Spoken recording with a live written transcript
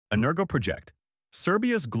Energoprojekt,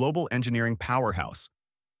 Serbia's global engineering powerhouse.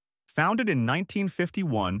 Founded in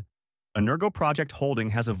 1951, Energoprojekt Holding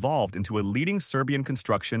has evolved into a leading Serbian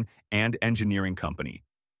construction and engineering company,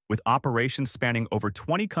 with operations spanning over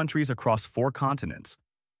 20 countries across 4 continents.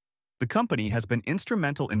 The company has been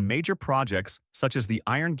instrumental in major projects such as the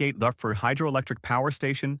Iron Gate Luffer hydroelectric power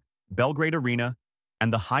station, Belgrade Arena,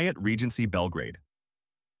 and the Hyatt Regency Belgrade.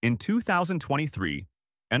 In 2023,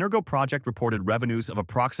 Energoprojekt reported revenues of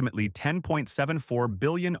approximately 10.74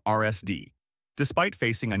 billion RSD, despite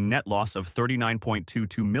facing a net loss of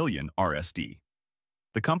 39.22 million RSD.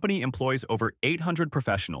 The company employs over 800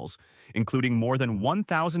 professionals, including more than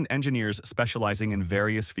 1,000 engineers specializing in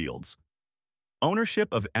various fields.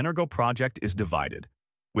 Ownership of Energoprojekt is divided,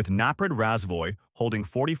 with Napred Razvoj holding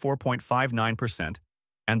 44.59%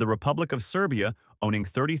 and the Republic of Serbia owning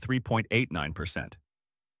 33.89%.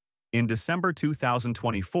 In December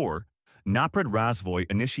 2024, Napred Razvoj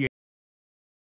initiated